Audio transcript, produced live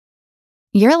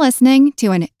You're listening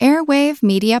to an Airwave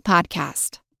Media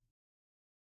Podcast.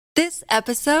 This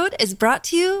episode is brought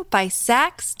to you by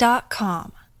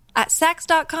Sax.com. At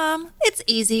Sax.com, it's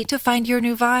easy to find your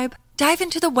new vibe. Dive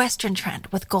into the Western trend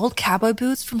with gold cowboy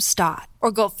boots from Stott,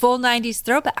 or go full 90s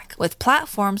throwback with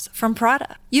platforms from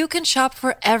Prada. You can shop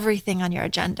for everything on your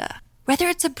agenda, whether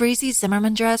it's a breezy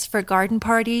Zimmermann dress for a garden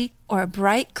party or a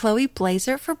bright Chloe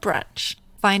blazer for brunch.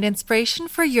 Find inspiration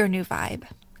for your new vibe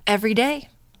every day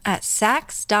at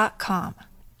Sax.com.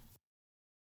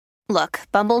 Look,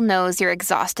 Bumble knows you're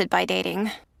exhausted by dating.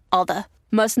 All the,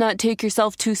 must not take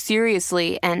yourself too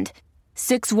seriously, and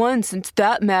 6'1" since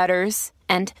that matters,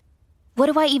 and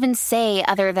what do I even say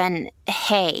other than,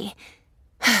 hey?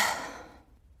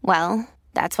 Well,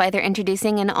 that's why they're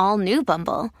introducing an all-new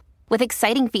Bumble, with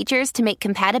exciting features to make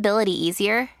compatibility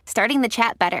easier, starting the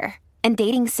chat better, and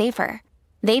dating safer.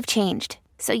 They've changed,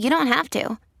 so you don't have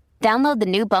to. Download the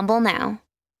new Bumble now.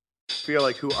 Feel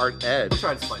like who art Ed?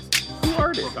 Try to spice it. Who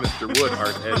art it? Mr. Wood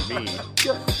art Ed me.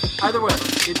 Good. Either way,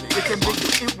 it's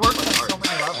ambiguous. It works on so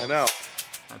many levels. I know.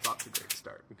 That's off to a great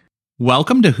start.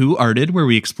 Welcome to Who Arted, where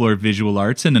we explore visual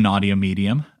arts in an audio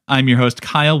medium. I'm your host,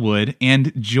 Kyle Wood,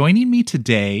 and joining me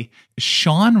today,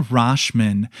 Sean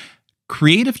Roshman,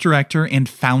 creative director and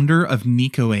founder of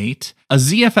Nico 8, a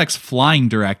ZFX flying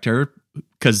director,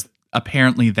 because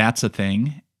apparently that's a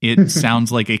thing. It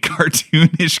sounds like a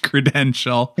cartoonish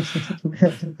credential.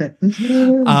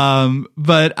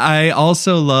 But I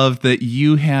also love that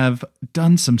you have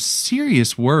done some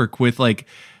serious work with, like,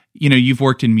 you know, you've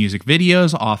worked in music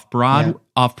videos off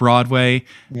Broadway,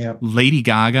 Lady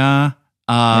Gaga.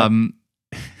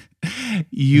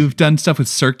 You've done stuff with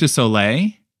Cirque du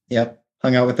Soleil. Yep.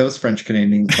 Hung out with those French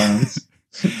Canadian clowns.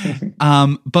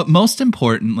 But most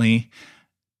importantly,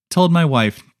 told my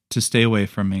wife to stay away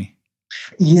from me.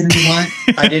 You know what?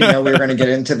 I didn't know we were going to get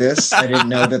into this. I didn't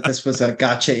know that this was a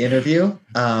gotcha interview.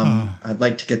 I'd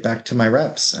like to get back to my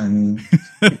reps and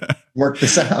work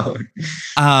this out.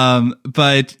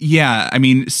 But yeah, I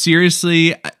mean,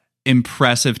 seriously,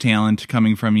 impressive talent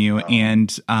coming from you,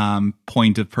 and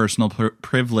point of personal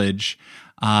privilege.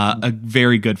 A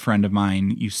very good friend of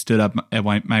mine. You stood up at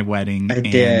my wedding. I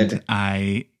did.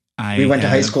 We went to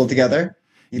high school together.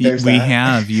 We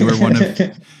have. You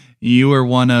were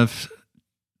one of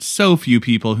so few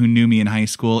people who knew me in high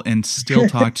school and still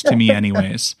talked to me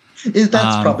anyways.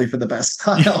 That's probably for the best.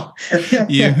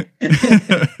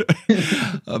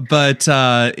 But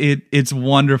it's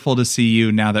wonderful to see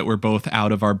you now that we're both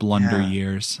out of our blunder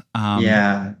years. We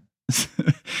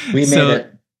made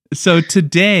it. So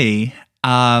today,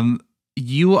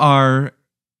 you are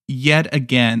yet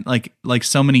again, like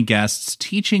so many guests,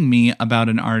 teaching me about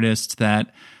an artist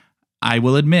that I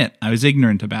will admit I was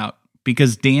ignorant about,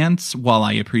 because dance, while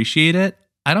I appreciate it,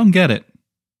 I don't get it.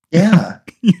 Yeah.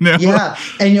 Yeah.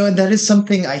 And, that is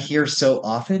something I hear so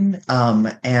often.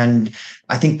 And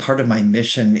I think part of my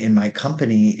mission in my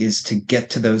company is to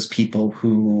get to those people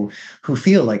who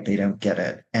feel like they don't get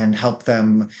it and help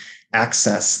them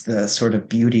access the sort of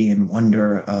beauty and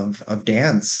wonder of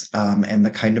dance, and the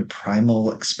kind of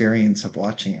primal experience of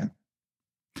watching it.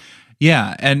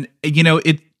 Yeah. And,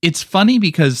 it's funny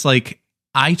because, like,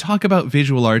 I talk about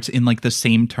visual arts in, like, the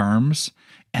same terms,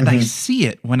 and I see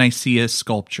it when I see a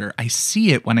sculpture. I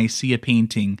see it when I see a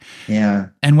painting. Yeah.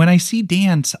 And when I see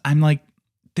dance, I'm like,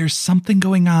 there's something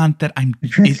going on that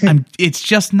it's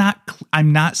just not,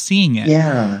 I'm not seeing it.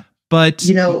 Yeah. But,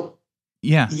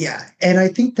 yeah. Yeah. And I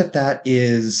think that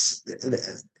is,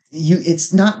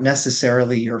 it's not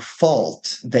necessarily your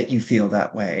fault that you feel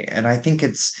that way. And I think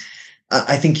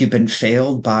I think you've been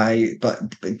failed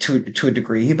to a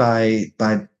degree by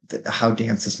how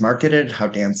dance is marketed, how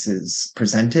dance is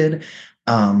presented,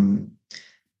 and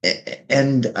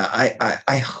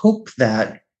I hope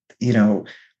that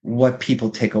what people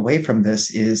take away from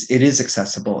this is it is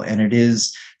accessible, and it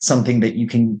is something that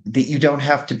you don't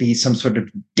have to be some sort of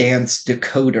dance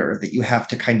decoder, that you have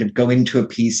to kind of go into a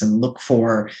piece and look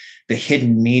for the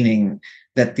hidden meaning,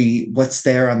 that what's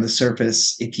there on the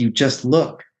surface, if you just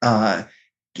look.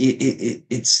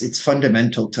 It's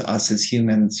fundamental to us as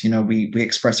humans. We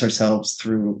express ourselves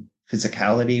through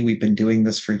physicality. We've been doing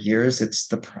this for years. It's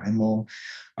the primal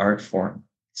art form.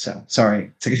 So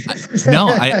sorry. No,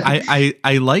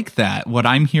 I like that. What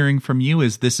I'm hearing from you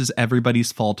is this is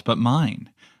everybody's fault but mine.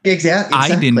 Exactly.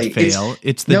 I didn't fail.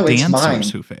 It's the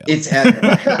dancers who fail.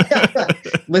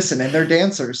 Listen, and they're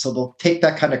dancers, so they'll take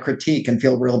that kind of critique and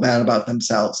feel real bad about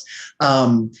themselves.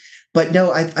 But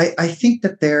no, I think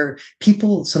that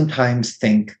people sometimes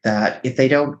think that if they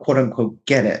don't, quote unquote,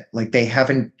 get it, like they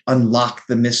haven't unlocked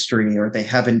the mystery, or they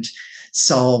haven't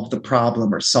solve the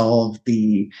problem or solve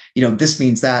the, this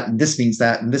means that, and this means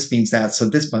that, and this means that. So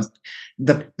this must,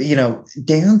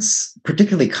 dance,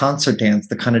 particularly concert dance,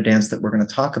 the kind of dance that we're going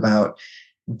to talk about,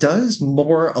 does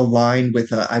more align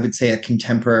with I would say a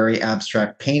contemporary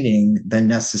abstract painting than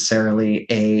necessarily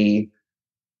a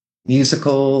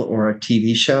musical or a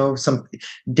TV show.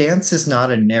 Dance is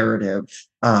not a narrative.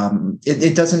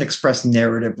 It doesn't express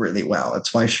narrative really well.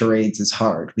 That's why charades is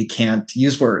hard. We can't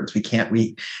use words. We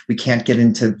can't get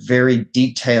into very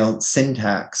detailed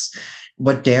syntax.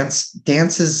 What dance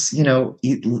is,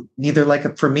 either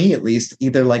like for me at least,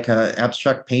 either like a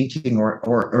abstract painting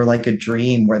or like a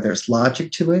dream where there's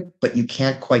logic to it, but you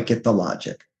can't quite get the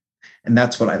logic. And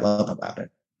that's what I love about it.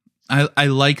 I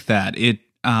like that.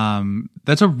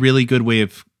 That's a really good way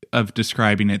of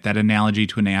describing it, that analogy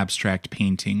to an abstract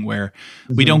painting where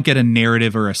we don't get a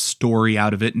narrative or a story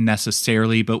out of it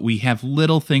necessarily, but we have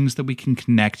little things that we can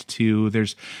connect to.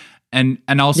 And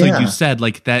also you said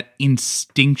like that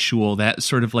instinctual, that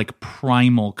sort of like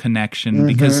primal connection,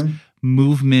 because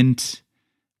movement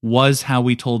was how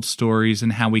we told stories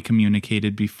and how we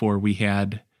communicated before we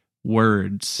had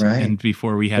words and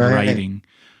before we had writing.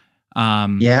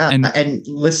 And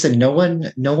listen, no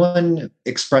one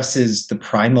expresses the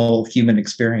primal human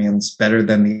experience better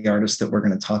than the artist that we're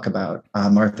going to talk about,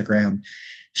 Martha Graham.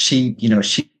 She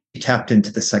tapped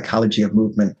into the psychology of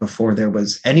movement before there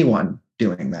was anyone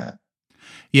doing that.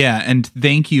 Yeah, and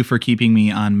thank you for keeping me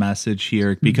on message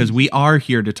here, because we are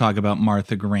here to talk about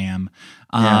Martha Graham.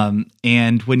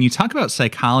 And when you talk about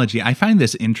psychology, I find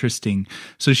this interesting.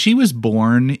 So she was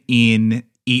born in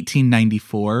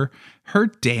 1894. Her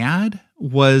dad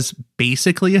was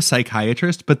basically a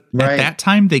psychiatrist, but at that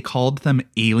time they called them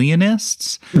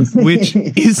alienists, which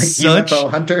is like such UFO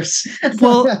hunters.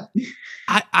 Well,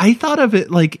 I thought of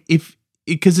it like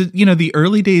because the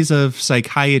early days of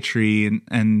psychiatry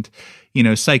and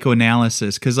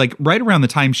psychoanalysis, because like right around the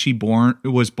time she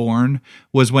was born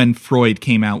was when Freud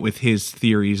came out with his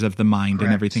theories of the mind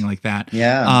and everything like that.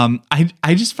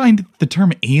 I just find the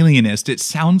term alienist, it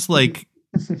sounds like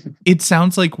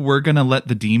we're gonna let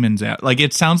the demons out. Like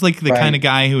it sounds like the kind of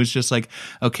guy who is just like,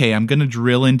 okay, I'm gonna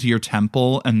drill into your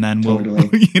temple and then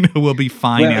we'll be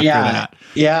fine after that.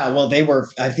 Yeah, well,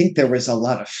 I think there was a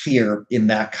lot of fear in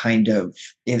that kind of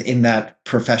in that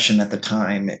profession at the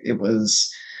time. It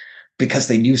was because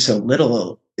they knew so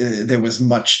little. There was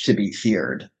much to be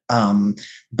feared.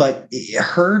 But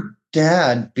her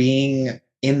dad being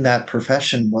in that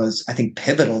profession was, I think,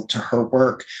 pivotal to her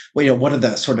work. Well, one of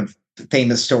the sort of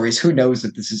famous stories, who knows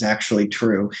if this is actually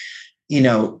true,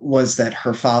 was that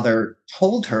her father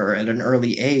told her at an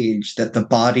early age that the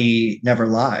body never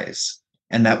lies.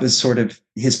 And that was sort of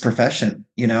his profession,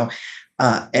 and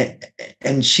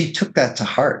she took that to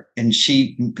heart, and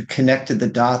she connected the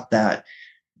dot that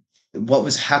what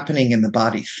was happening in the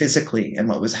body physically and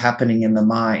what was happening in the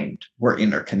mind were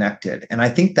interconnected. And I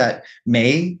think that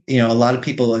a lot of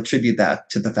people attribute that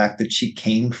to the fact that she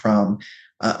came from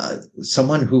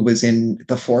someone who was in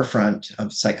the forefront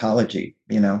of psychology,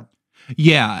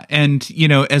 Yeah. And,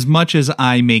 as much as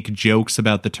I make jokes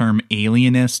about the term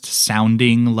alienist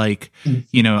sounding like,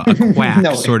 a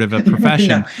quack sort of a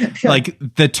profession, like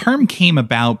the term came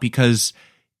about because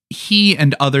he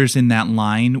and others in that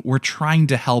line were trying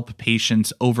to help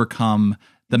patients overcome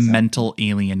the mental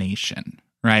alienation,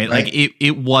 right? Like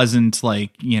it wasn't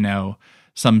like,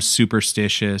 some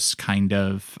superstitious kind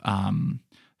of,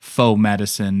 faux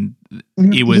medicine.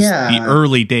 It was the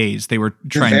early days. They were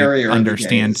trying to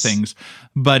understand things,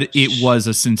 but it was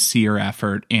a sincere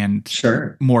effort and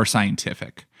more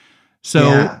scientific.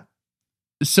 So,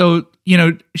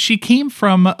 she came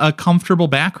from a comfortable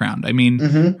background. I mean,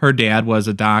 her dad was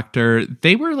a doctor.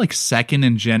 They were like second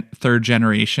and third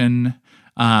generation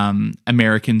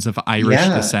Americans of Irish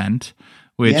descent,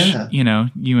 which,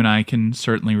 you and I can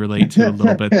certainly relate to a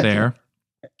little bit there.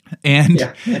 And,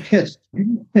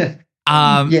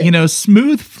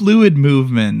 smooth, fluid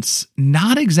movements,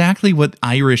 not exactly what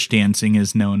Irish dancing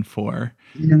is known for.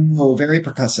 No, very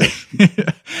percussive.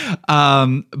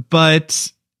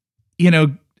 But,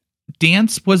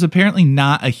 dance was apparently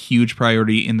not a huge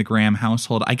priority in the Graham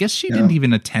household. I guess she didn't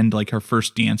even attend like her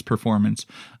first dance performance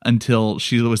until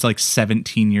she was like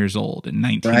 17 years old in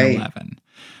 1911.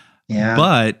 Yeah.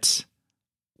 But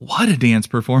what a dance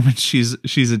performance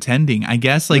she's attending. I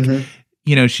guess like,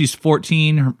 she's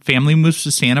 14, her family moves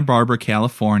to Santa Barbara,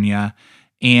 California,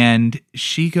 and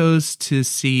she goes to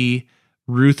see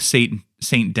Ruth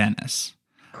St. Dennis.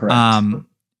 Correct.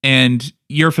 And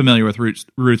you're familiar with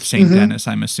Ruth St. Dennis,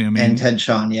 I'm assuming. And Ted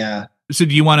Shawn, yeah. So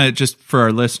do you want to just, for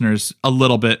our listeners, a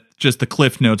little bit, just the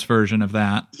Cliff Notes version of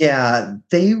that? Yeah,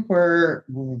 they were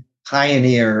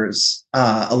pioneers,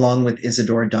 along with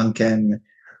Isadora Duncan,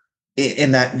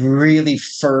 in that really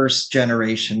first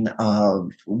generation of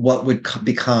what would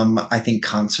become, I think,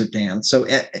 concert dance. So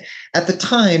at the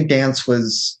time, dance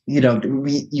was,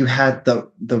 you had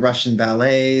the Russian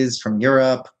ballets from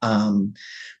Europe,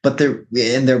 but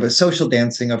there was social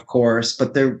dancing, of course,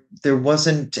 but there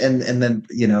wasn't, and then,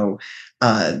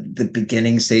 the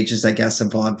beginning stages, I guess,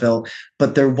 of vaudeville,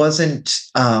 but there wasn't,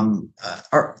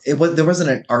 there wasn't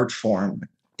an art form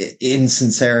in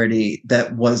sincerity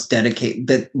that was dedicated,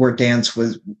 that where dance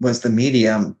was the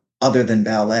medium other than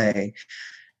ballet.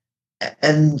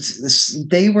 And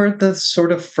they were the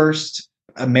sort of first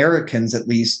Americans, at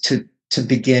least, to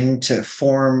begin to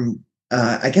form,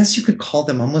 I guess you could call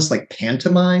them almost like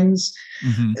pantomimes.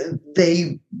 Mm-hmm.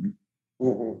 They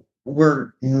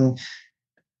were,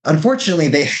 unfortunately,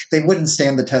 they wouldn't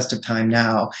stand the test of time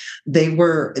now. They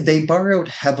borrowed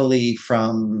heavily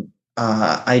from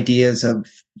ideas of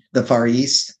the Far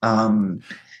East and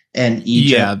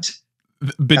Egypt. Yeah.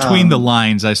 Between the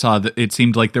lines, I saw that it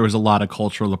seemed like there was a lot of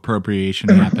cultural appropriation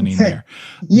happening there.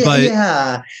 But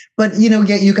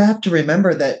you have to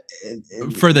remember that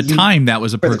for the time, that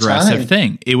was a progressive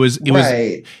thing. It was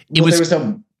right. There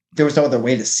was no other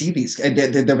way to see these.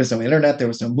 There was no internet. There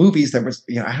was no movies. There was,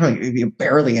 I don't know,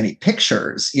 barely any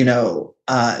pictures.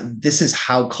 This is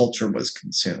how culture was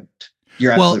consumed.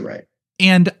 You're absolutely right.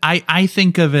 And I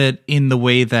think of it in the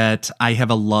way that I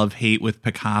have a love-hate with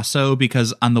Picasso,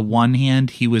 because on the one hand,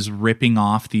 he was ripping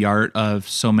off the art of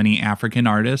so many African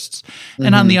artists. Mm-hmm.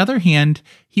 And on the other hand,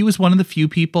 he was one of the few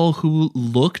people who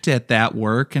looked at that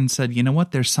work and said, you know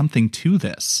what, there's something to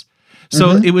this.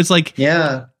 So it was like,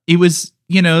 it was,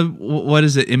 what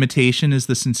is it? Imitation is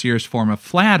the sincerest form of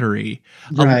flattery,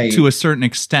 right, to a certain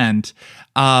extent.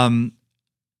 But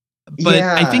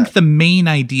I think the main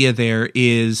idea there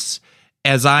is,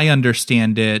 as I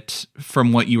understand it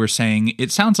from what you were saying,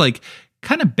 it sounds like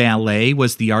kind of ballet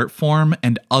was the art form,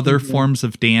 and other forms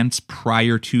of dance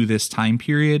prior to this time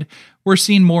period were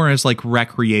seen more as like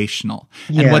recreational.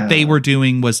 Yeah. And what they were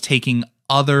doing was taking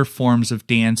other forms of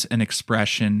dance and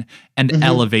expression and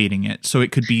elevating it so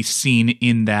it could be seen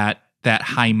in that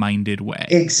high-minded way.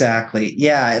 Exactly.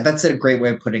 Yeah, that's a great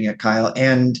way of putting it, Kyle.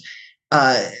 And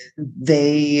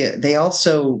they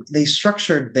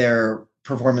structured their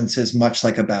performances much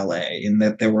like a ballet, in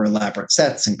that there were elaborate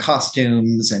sets and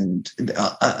costumes and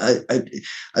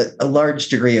a large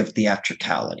degree of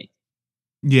theatricality.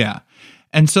 Yeah.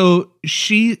 And so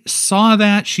she saw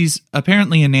that. She's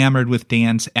apparently enamored with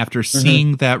dance after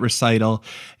seeing that recital.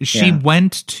 She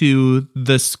went to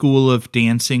the School of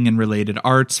Dancing and Related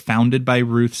Arts, founded by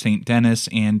Ruth St. Denis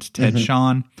and Ted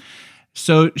Shawn.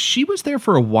 So she was there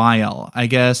for a while, I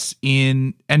guess,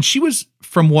 and she was,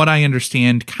 from what I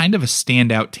understand, kind of a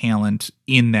standout talent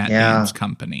in that dance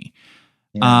company.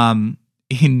 Yeah.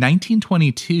 In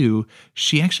 1922,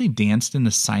 she actually danced in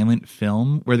a silent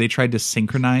film where they tried to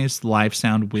synchronize live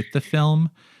sound with the film.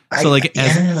 So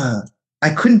I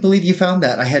couldn't believe you found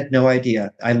that. I had no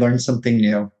idea. I learned something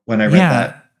new when I read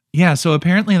that. Yeah. So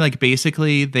apparently,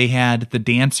 basically they had the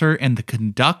dancer and the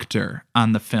conductor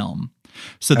on the film,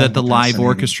 so that the live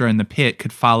orchestra in the pit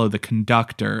could follow the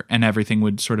conductor and everything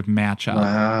would sort of match up.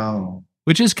 Wow.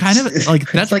 Which is kind of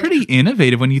that's pretty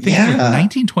innovative when you think of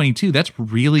 1922. That's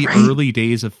really early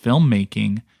days of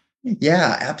filmmaking.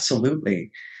 Yeah, absolutely.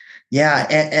 Yeah.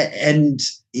 And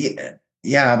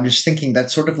I'm just thinking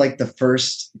that's sort of like the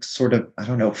first sort of, I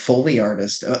don't know, Foley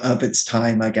artist of its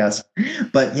time, I guess.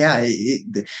 But yeah,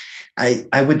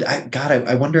 I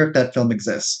wonder if that film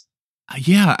exists.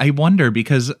 Yeah, I wonder,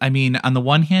 because I mean, on the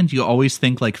one hand, you always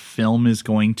think like film is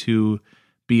going to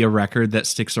be a record that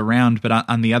sticks around, but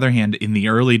on the other hand, in the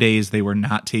early days, they were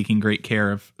not taking great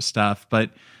care of stuff.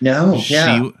 But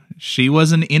she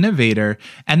was an innovator,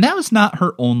 and that was not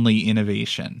her only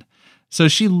innovation. So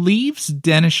she leaves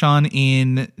Denishon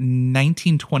in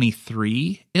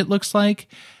 1923, it looks like,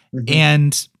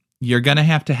 and you're gonna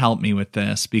have to help me with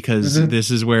this, because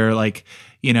this is where,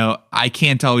 I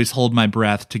can't always hold my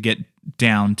breath to get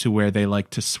down to where they like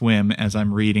to swim as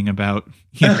I'm reading about,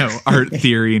 art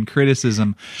theory and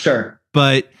criticism. Sure.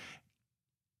 But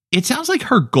it sounds like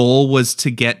her goal was to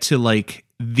get to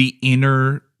the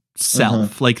inner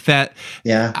self, like that.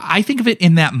 Yeah. I think of it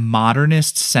in that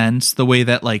modernist sense, the way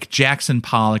that Jackson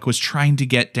Pollock was trying to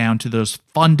get down to those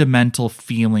fundamental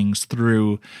feelings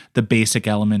through the basic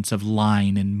elements of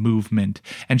line and movement.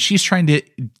 And she's trying to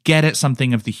get at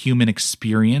something of the human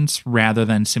experience rather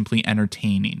than simply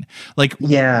entertaining.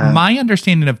 My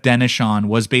understanding of Denishon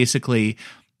was basically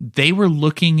they were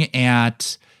looking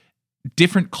at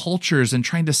different cultures and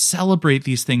trying to celebrate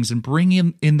these things and bring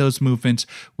in those movements.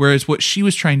 Whereas what she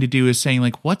was trying to do is saying,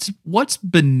 like, what's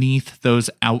beneath those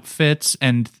outfits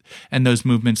and those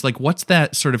movements? Like, what's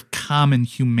that sort of common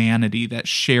humanity, that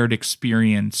shared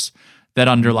experience that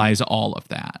underlies all of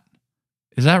that?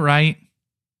 Is that right?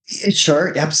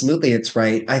 Sure, absolutely, it's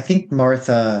right. I think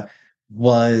Martha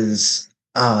was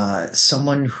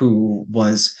someone who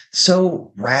was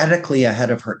so radically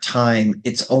ahead of her time,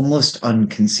 it's almost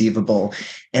unconceivable.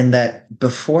 And that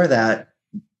before that,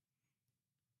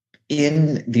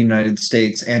 in the United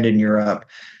States and in Europe,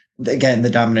 again, the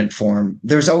dominant form,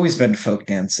 there's always been folk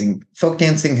dancing. Folk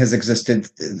dancing has existed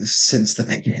since the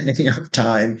beginning of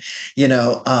time, you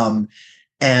know,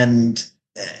 and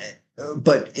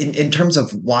but in terms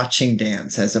of watching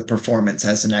dance as a performance,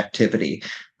 as an activity,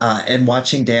 and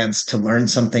watching dance to learn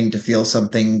something, to feel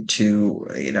something, to,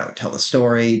 you know, tell a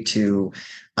story, to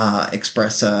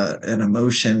express an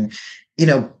emotion, you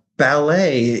know,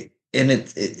 ballet in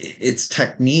its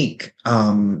technique,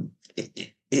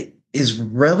 it is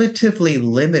relatively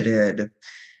limited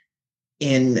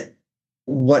in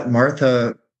what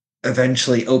Martha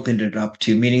eventually opened it up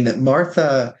to, meaning that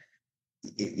Martha,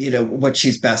 you know, what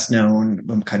she's best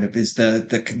known kind of is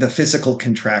the physical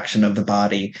contraction of the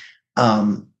body.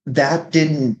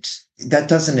 That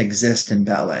doesn't exist in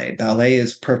ballet. Ballet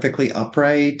is perfectly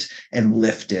upright and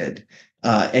lifted.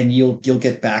 And you'll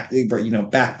get back, you know,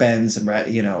 back bends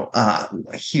and, you know,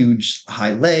 huge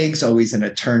high legs, always in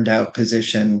a turned out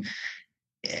position.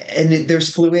 And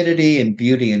there's fluidity and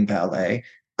beauty in ballet.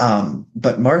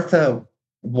 But Martha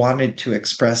wanted to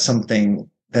express something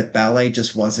that ballet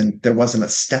just wasn't. There wasn't a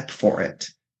step for it.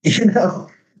 You know,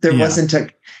 there wasn't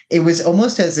it was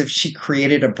almost as if she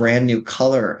created a brand new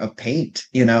color of paint,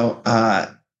 you know,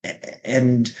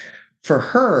 and for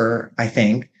her, I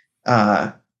think,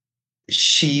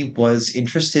 she was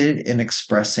interested in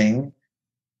expressing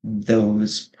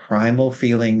those primal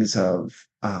feelings of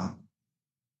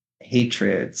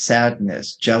hatred,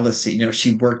 sadness, jealousy. You know,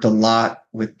 she worked a lot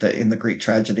with in the Greek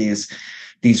tragedies,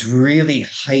 these really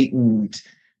heightened,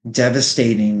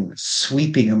 devastating,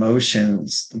 sweeping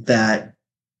emotions that,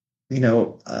 you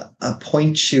know, a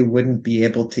point shoe wouldn't be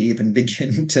able to even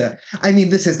begin to. I mean,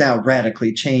 this has now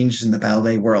radically changed in the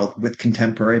ballet world with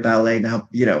contemporary ballet. Now,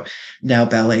 you know, now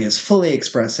ballet is fully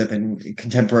expressive, and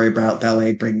contemporary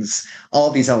ballet brings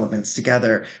all these elements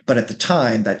together. But at the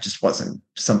time, that just wasn't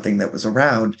something that was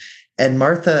around. And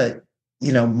Martha,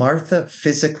 you know, Martha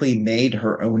physically made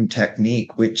her own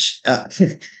technique, which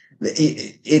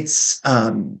we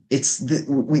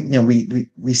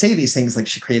say these things like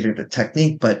she created a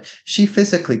technique, but she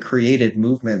physically created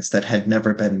movements that had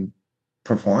never been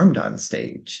performed on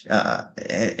stage,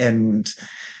 and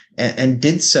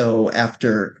did so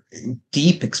after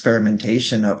deep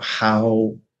experimentation of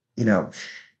how, you know,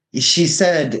 she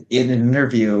said in an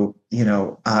interview, you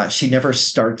know, she never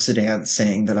starts a dance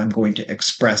saying that I'm going to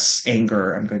express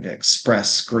anger, I'm going to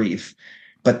express grief,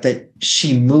 but that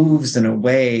she moves in a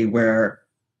way where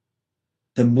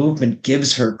the movement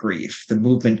gives her grief, the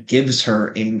movement gives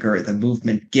her anger, the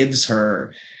movement gives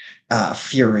her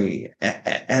fury.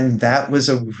 And that was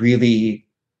a really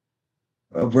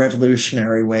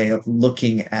revolutionary way of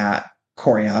looking at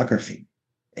choreography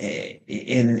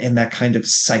in that kind of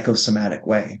psychosomatic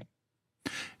way.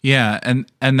 Yeah,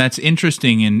 and that's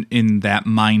interesting in that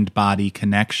mind-body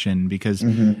connection, because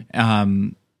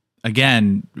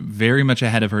again, very much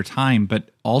ahead of her time, but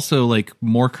also like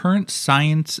more current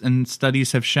science and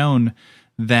studies have shown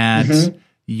that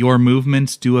your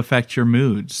movements do affect your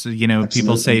moods. You know, absolutely.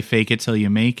 People say fake it till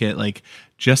you make it. Like,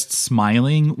 just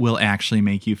smiling will actually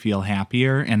make you feel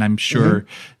happier. And I'm sure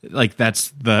like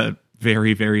that's the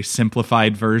very, very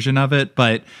simplified version of it.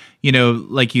 But, you know,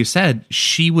 like you said,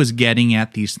 she was getting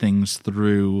at these things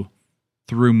through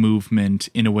movement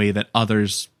in a way that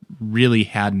others really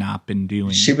had not been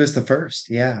doing. She was the first.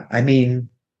 Yeah. I mean,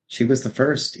 she was the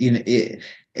first. You know,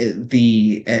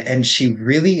 and she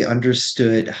really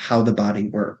understood how the body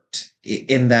worked,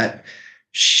 in that,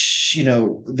 you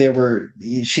know,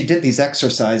 she did these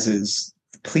exercises,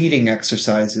 pleating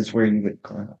exercises, where you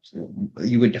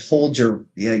would hold your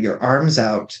arms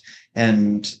out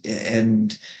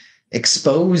and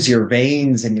expose your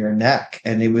veins in your neck.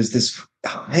 And it was this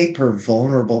hyper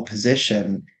vulnerable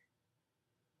position.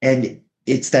 And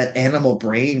it's that animal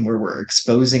brain where we're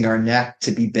exposing our neck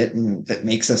to be bitten that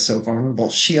makes us so vulnerable.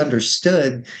 She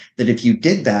understood that if you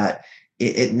did that,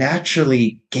 it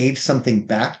naturally gave something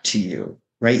back to you,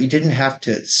 right? You didn't have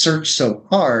to search so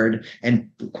hard and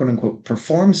quote unquote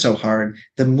perform so hard.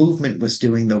 The movement was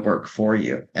doing the work for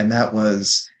you. And that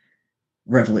was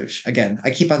revolution. Again,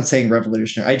 I keep on saying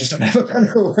revolutionary. I just don't have a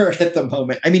better word at the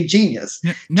moment. I mean, genius.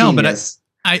 No, genius.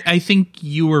 but I think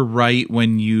you were right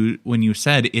when you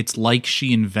said it's like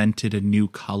she invented a new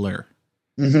color.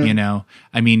 Mhm. You know,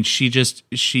 I mean,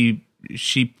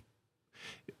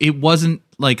 it wasn't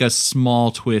like a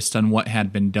small twist on what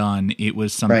had been done. It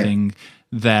was something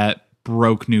that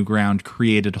broke new ground,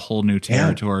 created whole new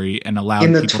territory, and allowed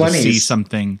In the people 20s. to see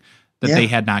something that they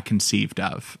had not conceived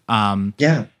of.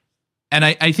 Yeah. And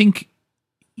I think,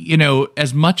 you know,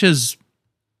 as much as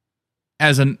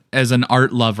an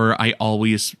art lover, I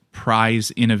always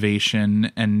prize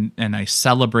innovation and I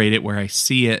celebrate it where I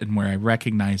see it and where I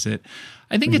recognize it.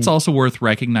 I think it's also worth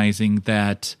recognizing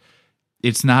that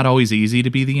it's not always easy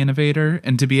to be the innovator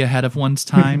and to be ahead of one's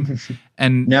time.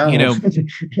 And, No, you know,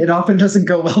 it often doesn't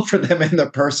go well for them in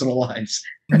their personal lives.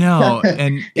 no,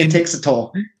 and it takes a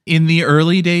toll. In the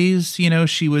early days, you know,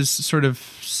 she was sort of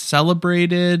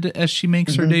celebrated as she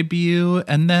makes her debut,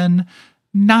 and then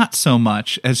not so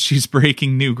much as she's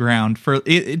breaking new ground.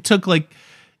 It took, like,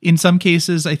 in some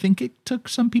cases, I think it took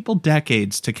some people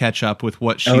decades to catch up with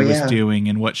what she was doing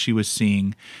and what she was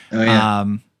seeing. Oh, yeah.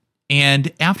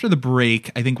 And after the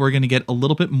break, I think we're going to get a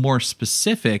little bit more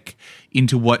specific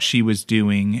into what she was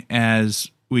doing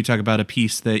as we talk about a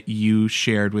piece that you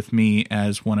shared with me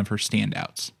as one of her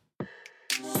standouts.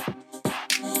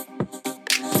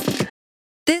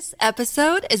 This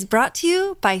episode is brought to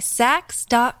you by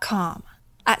Sax.com.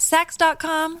 At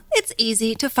Sax.com, it's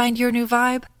easy to find your new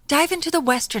vibe. Dive into the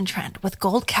Western trend with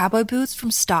gold cowboy boots from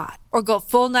Stott, or go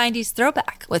full 90s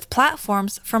throwback with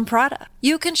platforms from Prada.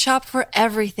 You can shop for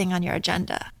everything on your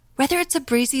agenda, whether it's a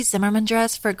breezy Zimmermann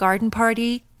dress for a garden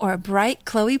party or a bright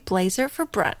Chloe blazer for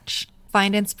brunch.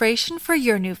 Find inspiration for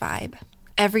your new vibe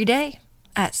every day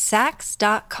at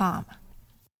Sax.com.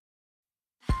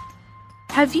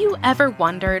 Have you ever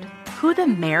wondered who the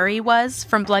Mary was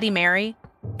from Bloody Mary?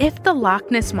 If the Loch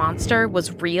Ness Monster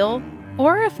was real,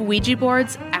 or if Ouija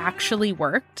boards actually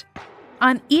worked?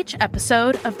 On each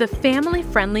episode of the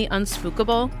family-friendly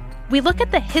Unspookable, we look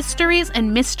at the histories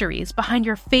and mysteries behind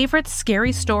your favorite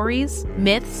scary stories,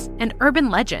 myths, and urban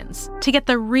legends to get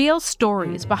the real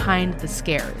stories behind the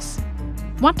scares.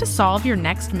 Want to solve your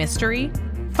next mystery?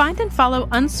 Find and follow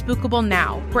Unspookable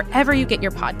now wherever you get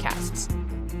your podcasts.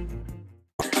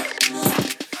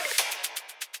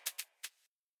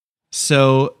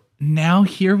 So now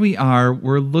here we are.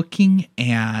 We're looking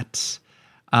at,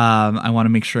 I want to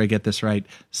make sure I get this right,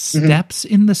 Steps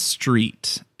in the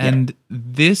Street. And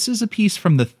this is a piece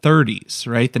from the 30s,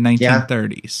 right? The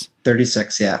 1930s.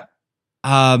 36, yeah.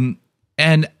 And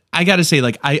I got to say,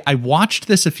 like, I watched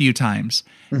this a few times.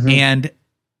 And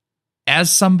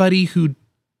as somebody who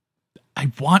I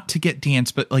want to get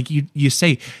dance, but like you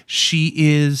say, she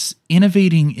is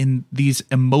innovating in these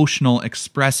emotional,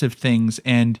 expressive things.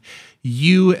 And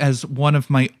you, as one of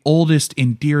my oldest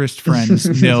and dearest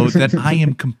friends, know that I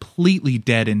am completely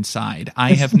dead inside.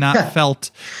 I have not felt.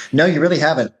 No, you really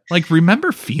haven't. Like,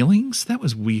 remember feelings? That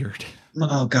was weird.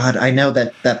 Oh, God. I know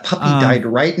that puppy died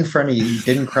right in front of you. You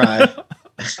didn't cry.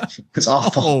 It's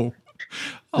awful.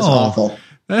 It's awful.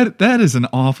 That is an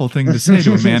awful thing to say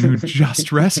to a man who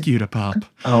just rescued a pup.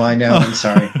 Oh, I know. I'm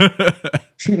sorry.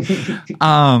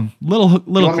 Little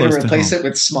you want me close to replace to it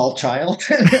with small child?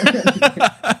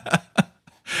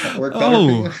 That work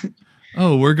better for you?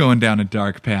 Oh, we're going down a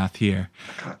dark path here.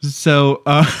 So,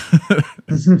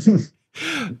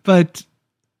 but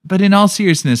in all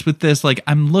seriousness, with this, like,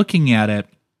 I'm looking at it.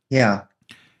 Yeah.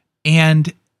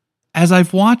 And as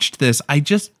I've watched this, I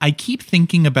keep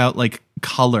thinking about, like,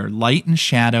 color, light and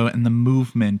shadow, and the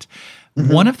movement.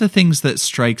 One of the things that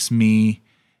strikes me,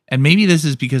 and maybe this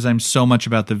is because I'm so much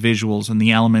about the visuals and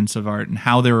the elements of art and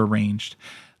how they're arranged,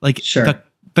 like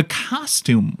the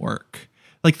costume work.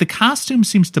 Like, the costume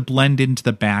seems to blend into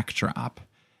the backdrop,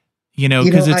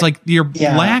 because it's like your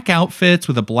black outfits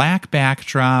with a black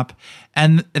backdrop,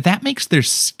 and that makes their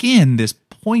skin this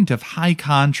point of high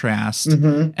contrast.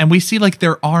 And we see, like,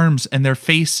 their arms and their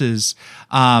faces.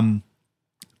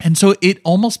 And so it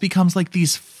almost becomes like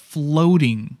these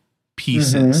floating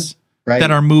pieces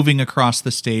that are moving across the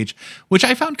stage, which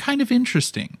I found kind of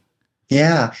interesting.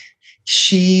 Yeah.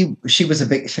 She was a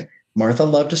big, Martha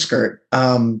loved a skirt.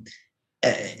 And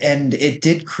it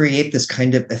did create this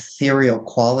kind of ethereal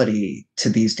quality to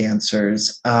these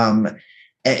dancers. And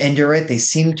you're right. They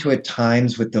seem to, at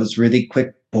times, with those really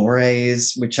quick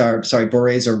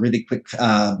bourrées are really quick,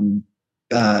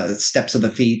 steps of the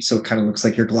feet, so it kind of looks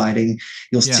like you're gliding.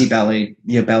 You'll see ballet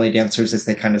dancers as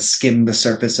they kind of skim the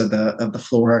surface of the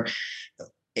floor.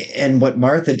 And what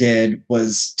Martha did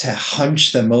was to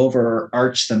hunch them over,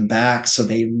 arch them back, so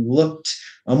they looked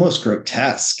almost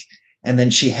grotesque. And then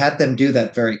she had them do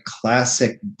that very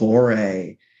classic bore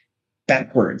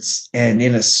backwards and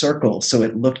in a circle, so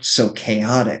it looked so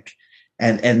chaotic.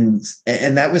 And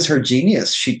that was her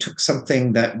genius. She took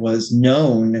something that was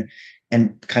known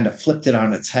and kind of flipped it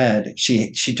on its head.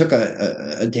 She took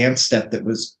a dance step that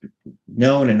was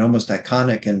known and almost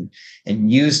iconic,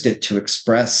 and used it to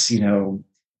express,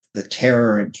 the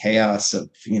terror and chaos of,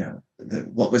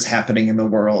 what was happening in the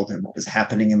world and what was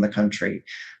happening in the country.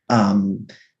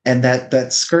 And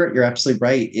that skirt, you're absolutely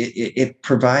right. It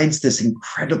provides this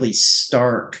incredibly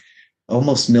stark,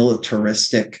 almost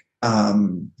militaristic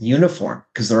uniform,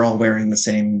 because they're all wearing the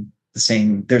same.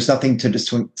 There's nothing to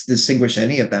distinguish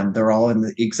any of them. They're all in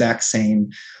the exact same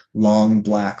long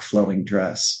black flowing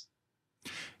dress.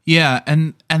 Yeah,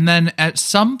 and then at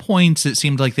some points it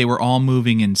seemed like they were all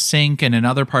moving in sync, and in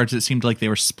other parts it seemed like they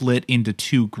were split into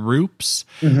two groups,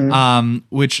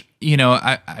 which,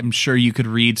 I'm sure you could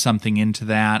read something into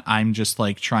that. I'm just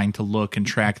like trying to look and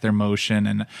track their motion,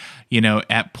 and,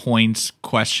 at points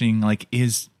questioning, like,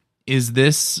 is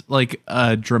this like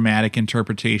a dramatic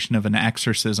interpretation of an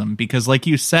exorcism? Because like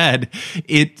you said,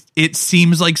 it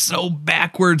seems like so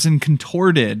backwards and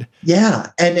contorted.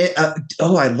 Yeah. And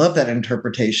I love that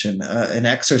interpretation, an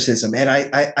exorcism. And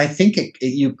I think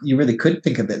you really could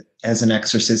think of it as an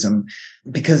exorcism,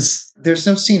 because there's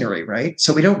no scenery, right?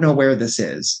 So we don't know where this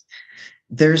is.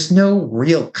 There's no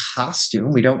real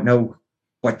costume. We don't know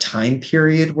what time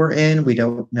period we're in. We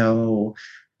don't know,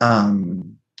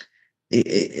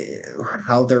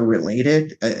 how they're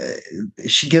related.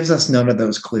 She gives us none of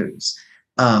those clues.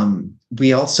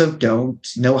 We also don't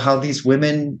know how these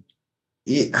women,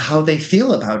 how they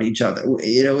feel about each other.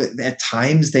 At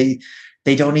times they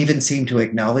don't even seem to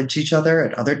acknowledge each other.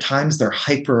 At other times they're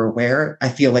hyper aware. I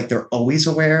feel like they're always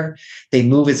aware. They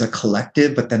move as a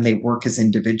collective, but then they work as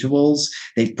individuals.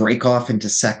 They break off into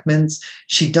segments.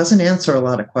 She doesn't answer a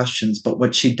lot of questions, but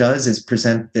what she does is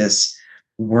present this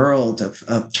world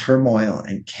of turmoil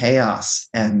and chaos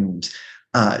and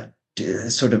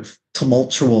sort of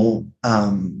tumultual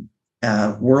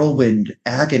whirlwind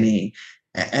agony,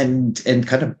 and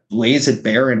kind of lays it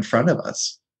bare in front of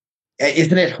us.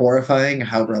 Isn't it horrifying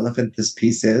how relevant this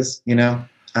piece is?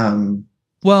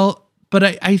 Well,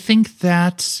 but I think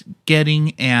that's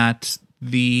getting at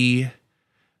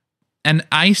and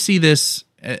I see this,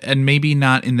 and maybe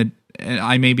not in the,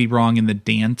 I may be wrong in the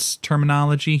dance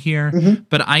terminology here,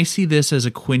 but I see this as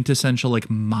a quintessential like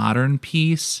modern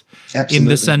piece. Absolutely, in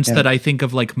the sense that I think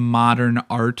of like modern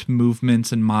art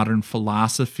movements and modern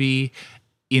philosophy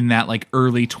in that like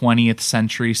early 20th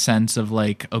century sense of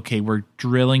like, okay, we're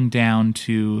drilling down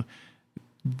to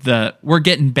we're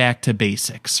getting back to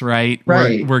basics, right?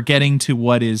 Right. We're getting to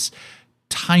what is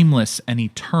timeless and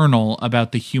eternal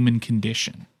about the human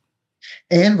condition.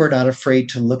 And we're not afraid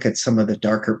to look at some of the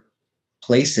darker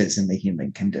places in the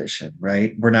human condition,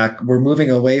 right? We're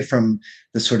moving away from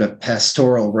the sort of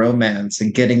pastoral romance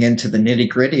and getting into the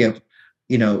nitty-gritty of,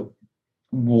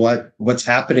 what's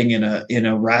happening in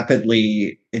a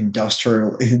rapidly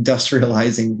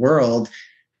industrializing world,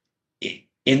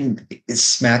 in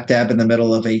smack dab in the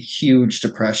middle of a huge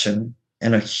depression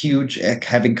and a huge,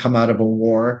 having come out of a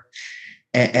war.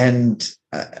 And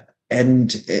at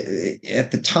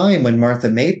the time when Martha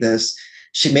made this,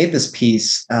 she made this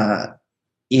piece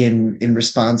in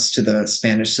response to the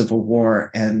Spanish Civil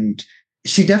War, and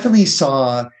she definitely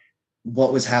saw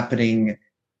what was happening,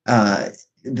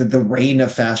 the reign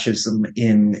of fascism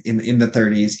in the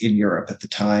 30s in Europe at the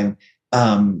time,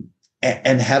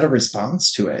 and had a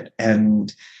response to it.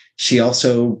 And she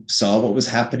also saw what was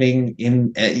happening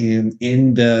in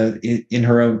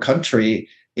her own country.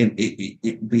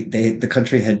 The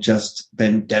country had just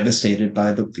been devastated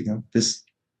by this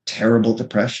terrible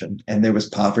depression, and there was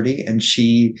poverty, and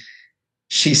she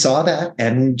saw that,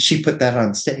 and she put that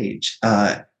on stage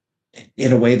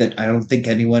in a way that I don't think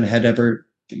anyone had ever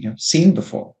seen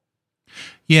before.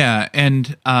 Yeah,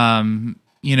 and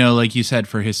like you said,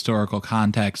 for historical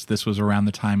context, this was around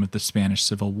the time of the Spanish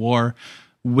Civil War,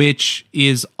 which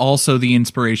is also the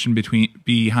inspiration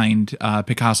behind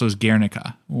Picasso's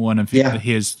Guernica, one of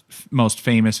his most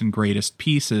famous and greatest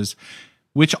pieces,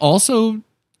 which also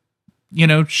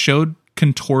showed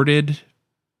contorted,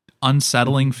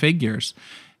 unsettling figures.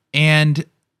 And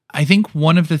I think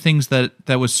one of the things that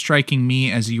was striking me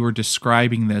as you were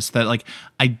describing this, that like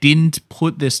I didn't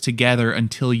put this together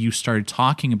until you started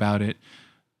talking about it,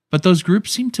 but those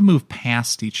groups seem to move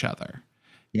past each other.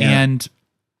 Yeah. And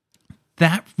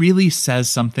that really says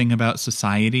something about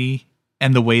society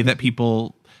and the way that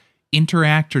people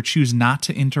interact or choose not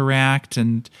to interact.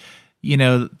 And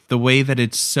the way that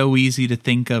it's so easy to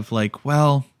think of like,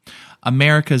 well,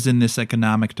 America's in this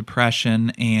economic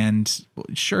depression, and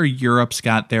sure, Europe's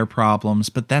got their problems,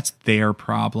 but that's their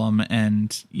problem.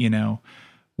 And,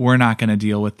 we're not going to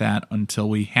deal with that until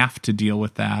we have to deal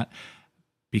with that,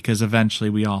 because eventually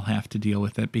we all have to deal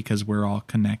with it because we're all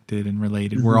connected and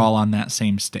related. Mm-hmm. We're all on that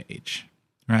same stage.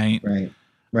 Right.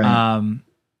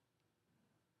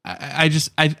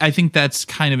 I think that's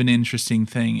kind of an interesting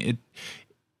thing.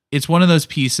 It's one of those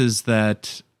pieces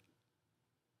that,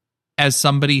 as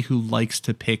somebody who likes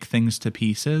to pick things to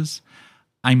pieces,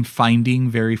 I'm finding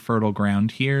very fertile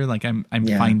ground here. Like I'm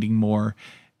finding more,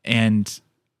 and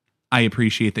I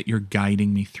appreciate that you're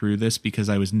guiding me through this, because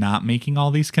I was not making all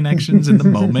these connections in the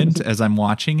moment as I'm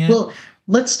watching it. Well,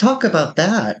 let's talk about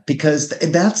that, because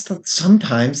that's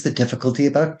sometimes the difficulty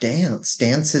about dance.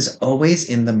 Dance is always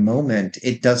in the moment.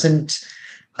 It doesn't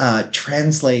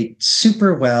translate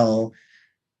super well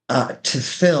to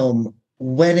film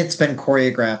when it's been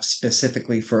choreographed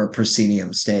specifically for a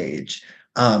proscenium stage.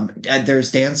 And there's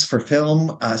dance for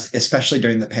film, especially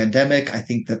during the pandemic. I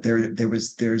think that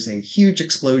there's a huge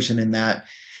explosion in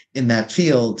that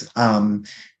field.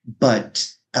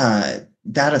 But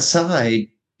that aside,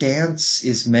 dance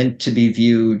is meant to be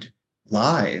viewed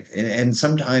live, and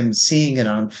sometimes seeing it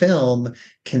on film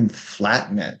can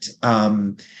flatten it.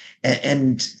 And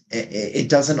it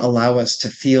doesn't allow us to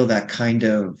feel that kind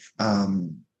of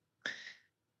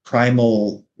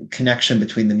primal connection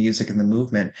between the music and the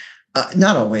movement.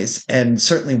 Not always, and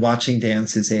certainly watching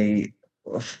dance is a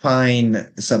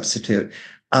fine substitute.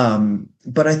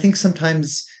 But I think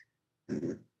sometimes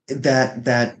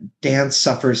that dance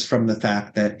suffers from the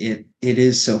fact that it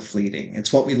is so fleeting.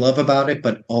 It's what we love about it,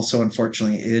 but also,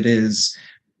 unfortunately, it is,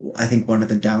 I think, one of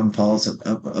the downfalls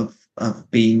of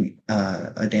being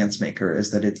a dance maker,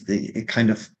 is that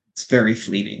it's very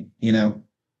fleeting,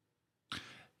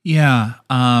 Yeah.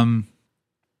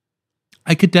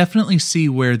 I could definitely see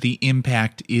where the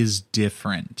impact is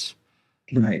different.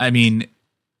 Right. I mean,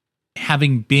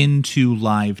 having been to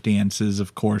live dances,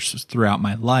 of course, throughout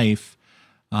my life,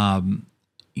 I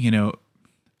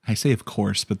say of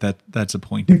course, but that's a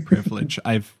point of privilege.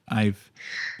 I've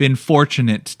been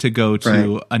fortunate to go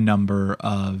to a number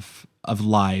of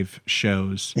live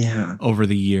shows over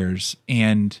the years,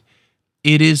 and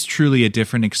it is truly a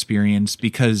different experience,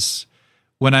 because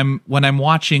when I'm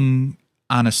watching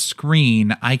on a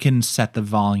screen, I can set the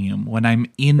volume. When I'm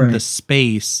in the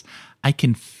space, I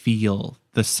can feel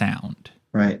the sound.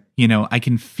 Right. I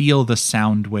can feel the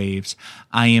sound waves.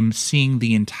 I am seeing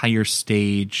the entire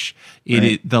stage.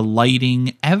 The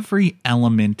lighting, every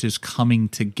element is coming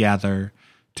together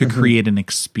to create an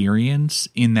experience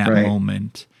in that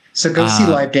moment. So go see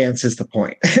live dance is the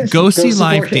point. Go see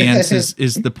live dance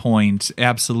is the point.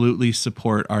 Absolutely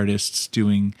support artists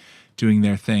doing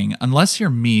their thing, unless you're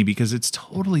me, because it's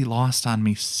totally lost on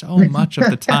me so much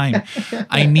of the time.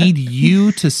 I need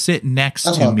you to sit next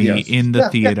to me in the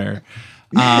theater.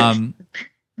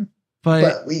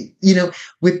 But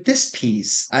with this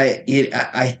piece,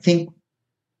 I think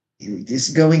is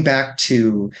going back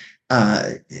to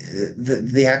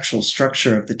the actual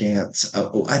structure of the dance.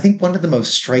 I think one of the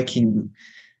most striking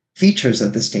features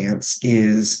of this dance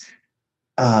is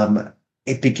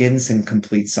it begins in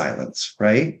complete silence,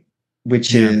 right?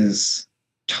 Which is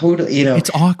totally,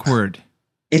 it's awkward.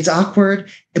 It's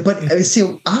awkward, but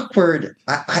awkward.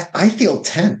 I feel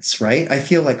tense, right? I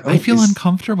feel like I feel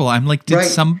uncomfortable. I'm like,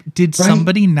 did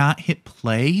somebody not hit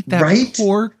play? That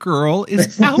poor girl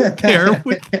is out there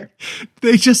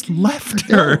they just left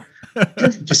her.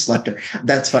 Just left her.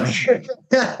 That's funny.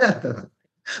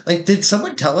 Like, did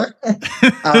someone tell her?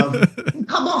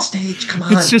 Come on stage, come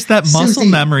on. It's just that muscle Susie,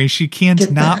 memory. She can't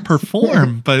not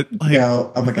perform, but like...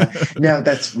 No, oh my God. No,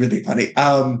 that's really funny.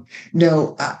 But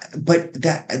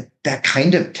that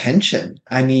kind of tension,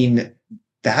 I mean,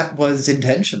 that was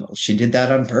intentional. She did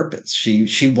that on purpose.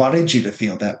 She wanted you to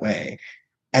feel that way.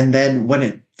 And then when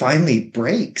it finally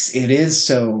breaks, it is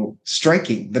so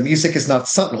striking. The music is not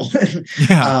subtle.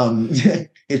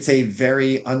 It's a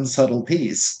very unsubtle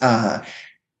piece.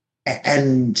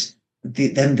 And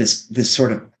then this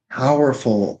sort of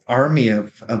powerful army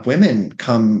of women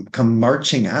come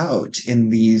marching out in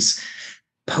these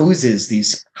poses,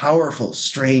 these powerful,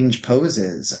 strange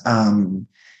poses. And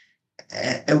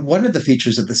one of the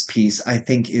features of this piece, I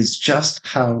think, is just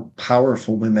how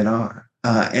powerful women are.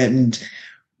 And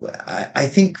I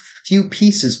think few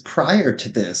pieces prior to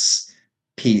this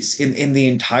piece in the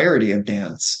entirety of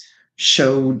dance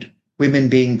showed women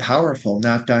being powerful,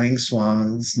 not dying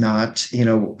swans, not,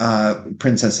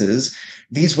 princesses.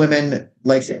 These women,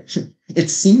 like, it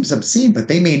seems obscene, but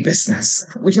they mean business.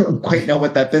 We don't quite know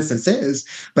what that business is,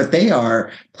 but they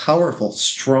are powerful,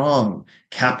 strong,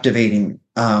 captivating,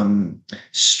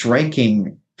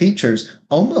 striking features,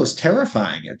 almost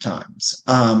terrifying at times.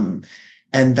 And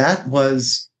that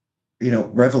was,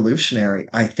 revolutionary,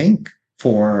 I think,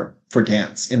 for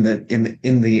dance in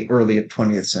the early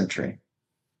 20th century.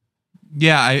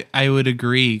 Yeah, I would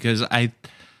agree, because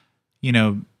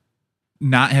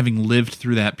not having lived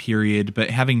through that period, but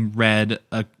having read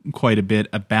quite a bit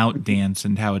about dance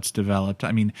and how it's developed,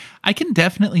 I mean, I can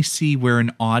definitely see where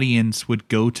an audience would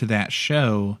go to that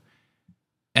show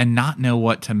and not know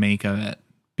what to make of it,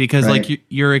 because Right. like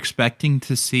you're expecting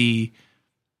to see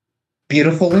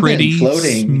Beautiful pretty women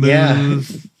floating,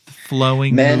 smooth,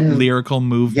 flowing, Men, lyrical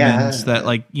movements that,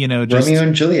 like, just Romeo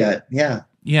and Juliet, yeah.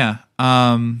 yeah.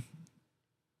 And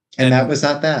that was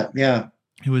not that, yeah.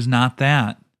 It was not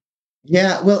that.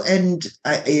 Yeah, well, and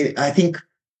I think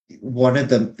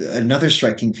another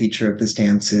striking feature of this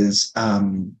dance is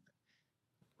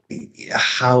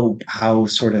how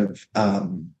sort of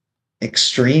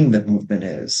extreme the movement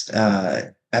is.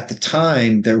 At the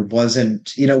time, there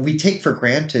wasn't, we take for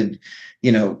granted,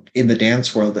 in the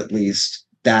dance world at least,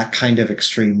 that kind of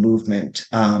extreme movement,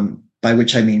 by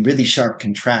which I mean really sharp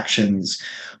contractions,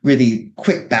 really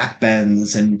quick back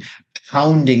bends, and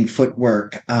pounding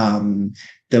footwork,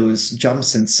 those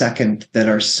jumps in second that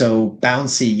are so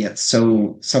bouncy yet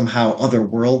so somehow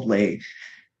otherworldly.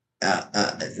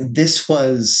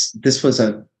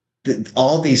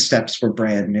 All these steps were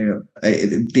brand new.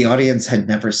 The audience had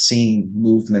never seen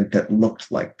movement that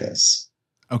looked like this.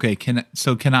 Okay, can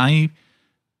I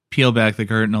peel back the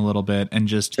curtain a little bit and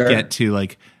just Sure. get to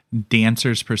like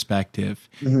dancer's perspective?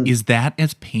 Mhm. Is that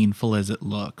as painful as it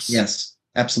looks? Yes,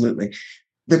 absolutely.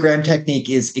 The grand technique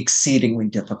is exceedingly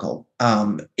difficult.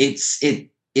 It's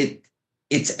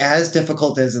as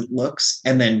difficult as it looks,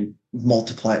 and then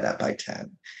multiply that by 10.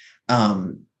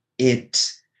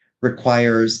 It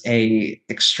requires a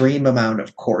extreme amount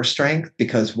of core strength,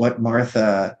 because what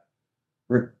Martha,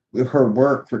 her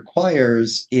work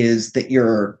requires is that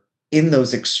you're in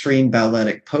those extreme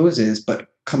balletic poses, but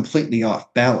completely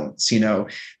off balance.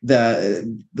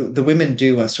 The women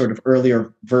do a sort of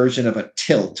earlier version of a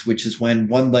tilt, which is when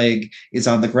one leg is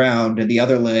on the ground and the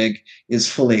other leg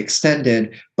is fully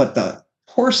extended, but the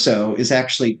torso is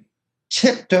actually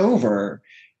tipped over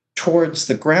towards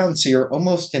the ground, so you're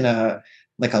almost in a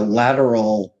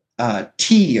lateral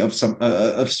T of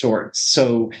sorts.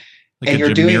 So, Like and a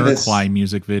you're doing this Jamiroquai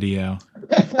music video.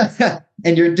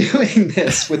 and you're doing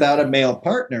this without a male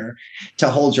partner to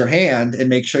hold your hand and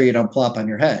make sure you don't plop on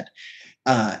your head.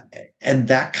 And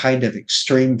that kind of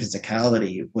extreme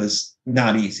physicality was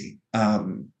not easy.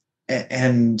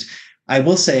 And I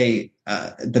will say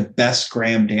the best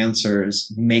Graham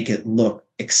dancers make it look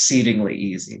exceedingly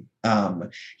easy.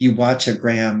 You watch a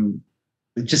Graham,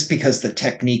 just because the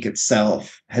technique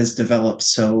itself has developed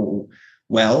so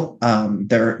well.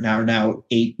 There are now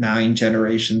 8-9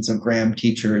 generations of Graham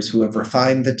teachers who have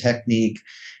refined the technique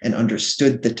and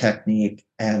understood the technique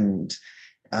and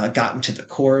gotten to the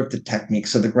core of the technique.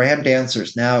 So the Graham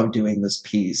dancers now doing this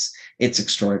piece, it's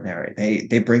extraordinary.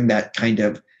 They bring that kind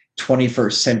of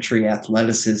 21st century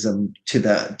athleticism to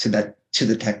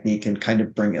the technique and kind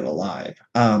of bring it alive.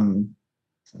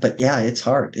 But yeah, it's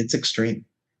hard. It's extreme.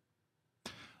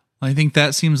 I think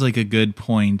that seems like a good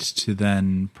point to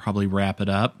then probably wrap it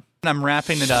up. I'm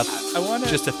wrapping it up. I want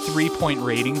just a 3-point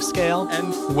rating scale.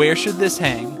 And where should this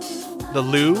hang? The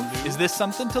Louvre? Is this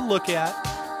something to look at?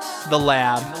 The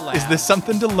lab? Is this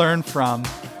something to learn from?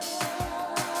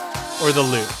 Or the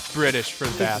Louvre? British for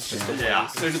the bathroom. Yeah.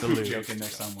 There's a the Louvre joke in there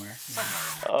somewhere.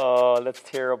 Oh, that's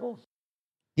terrible.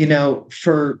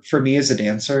 For me as a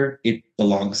dancer, it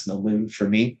belongs in the Louvre for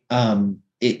me.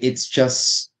 It's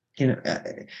just,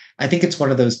 I think it's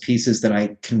one of those pieces that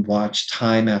I can watch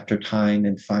time after time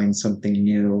and find something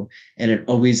new. And it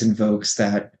always invokes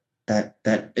that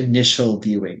initial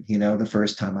viewing, the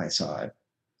first time I saw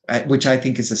it, which I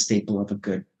think is a staple of a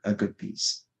good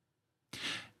piece.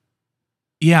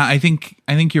 Yeah, I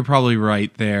think you're probably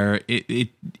right there.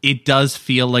 It does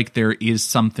feel like there's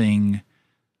something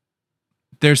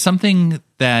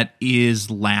that is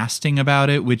lasting about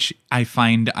it, which I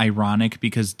find ironic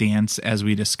because dance, as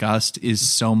we discussed, is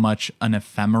so much an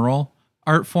ephemeral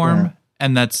art form,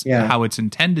 and that's how it's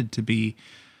intended to be.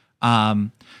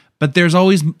 But there's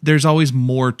always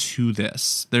more to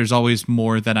this. There's always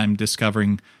more that I'm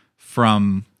discovering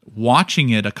from watching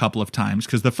it a couple of times,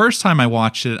 because the first time I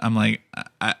watched it, I'm like,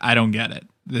 I don't get it.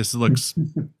 This looks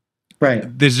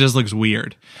Right. this just looks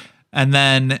weird. And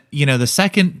then, the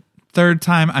second, third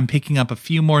time I'm picking up a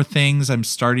few more things. I'm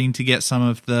starting to get some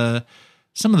of the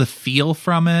feel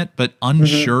from it, but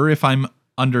unsure if I'm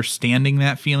understanding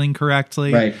that feeling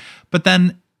correctly. Right. But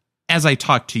then as I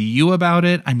talk to you about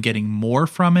it, I'm getting more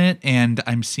from it, and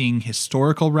I'm seeing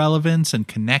historical relevance and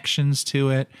connections to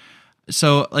it.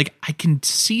 So like I can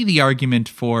see the argument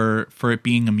for it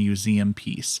being a museum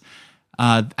piece.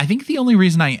 I think the only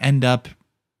reason I end up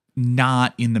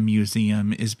not in the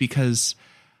museum is because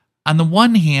on the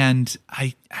one hand,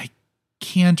 I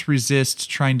can't resist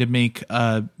trying to make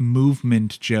a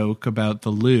movement joke about the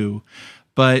loo,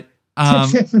 but I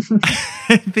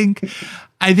think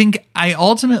I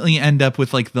ultimately end up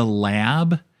with like the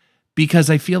lab, because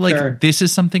I feel like this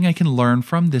is something I can learn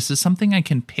from. This is something I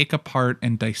can pick apart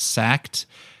and dissect,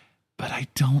 but I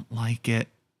don't like it.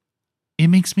 It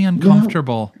makes me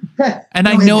uncomfortable. And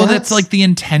I know that's like the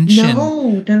intention.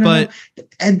 No.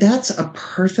 And that's a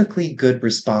perfectly good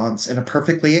response and a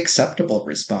perfectly acceptable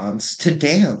response to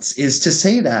dance, is to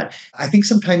say that. I think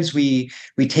sometimes we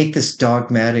take this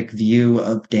dogmatic view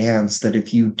of dance that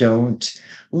if you don't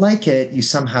like it, you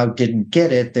somehow didn't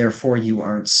get it, therefore you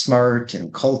aren't smart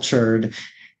and cultured.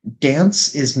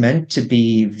 Dance is meant to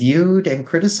be viewed and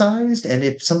criticized, and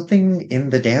if something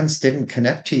in the dance didn't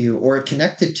connect to you, or it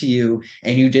connected to you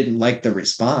and you didn't like the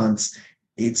response,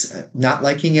 it's not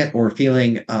liking it or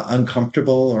feeling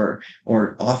uncomfortable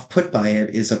or off-put by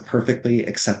it is a perfectly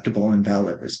acceptable and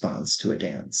valid response to a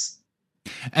dance.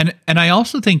 And I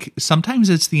also think sometimes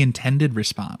it's the intended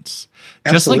response.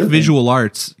 Absolutely. Just like visual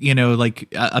arts, like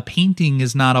a painting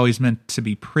is not always meant to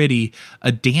be pretty.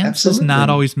 A dance is not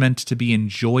always meant to be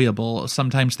enjoyable.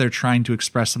 Sometimes they're trying to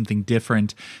express something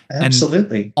different.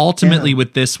 Absolutely. And ultimately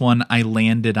with this one, I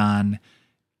landed on,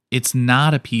 it's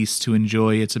not a piece to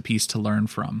enjoy. It's a piece to learn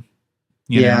from.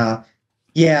 You know?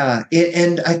 Yeah.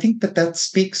 And I think that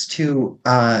speaks to,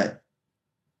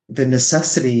 the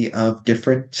necessity of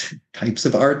different types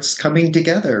of arts coming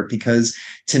together, because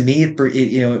to me, it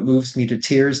moves me to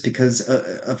tears because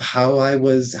of how I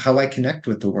connect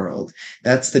with the world.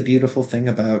 That's the beautiful thing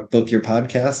about both your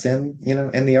podcast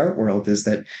and the art world, is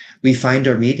that we find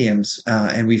our mediums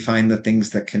and we find the things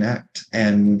that connect.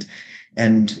 And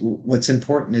what's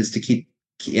important is to keep,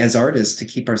 as artists, to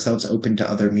keep ourselves open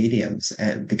to other mediums,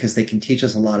 and because they can teach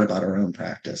us a lot about our own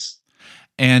practice.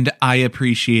 And I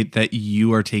appreciate that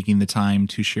you are taking the time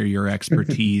to share your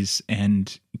expertise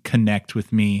and connect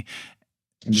with me.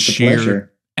 It's a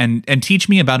pleasure. And teach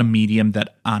me about a medium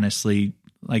that, honestly,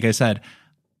 like I said,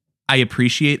 I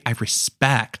appreciate, I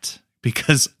respect,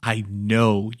 because I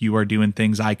know you are doing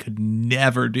things I could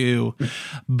never do.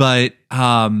 But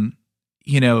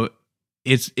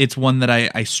it's one that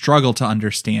I struggle to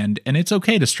understand, and it's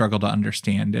okay to struggle to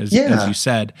understand, as you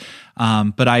said.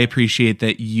 But I appreciate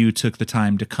that you took the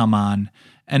time to come on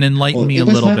and enlighten me a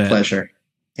little bit.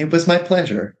 It was my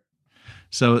pleasure.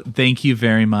 So thank you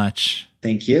very much.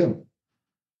 Thank you.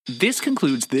 This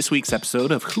concludes this week's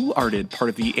episode of Who Arted,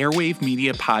 part of the Airwave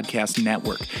Media Podcast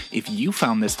Network. If you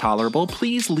found this tolerable,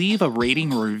 please leave a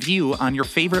rating or review on your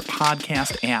favorite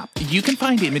podcast app. You can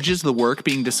find images of the work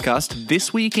being discussed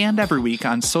this week and every week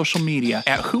on social media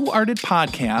at Who Arted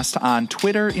Podcast on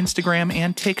Twitter, Instagram,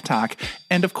 and TikTok,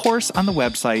 and of course on the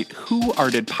website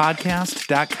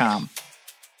whoartedpodcast.com.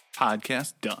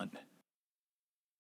 Podcast done.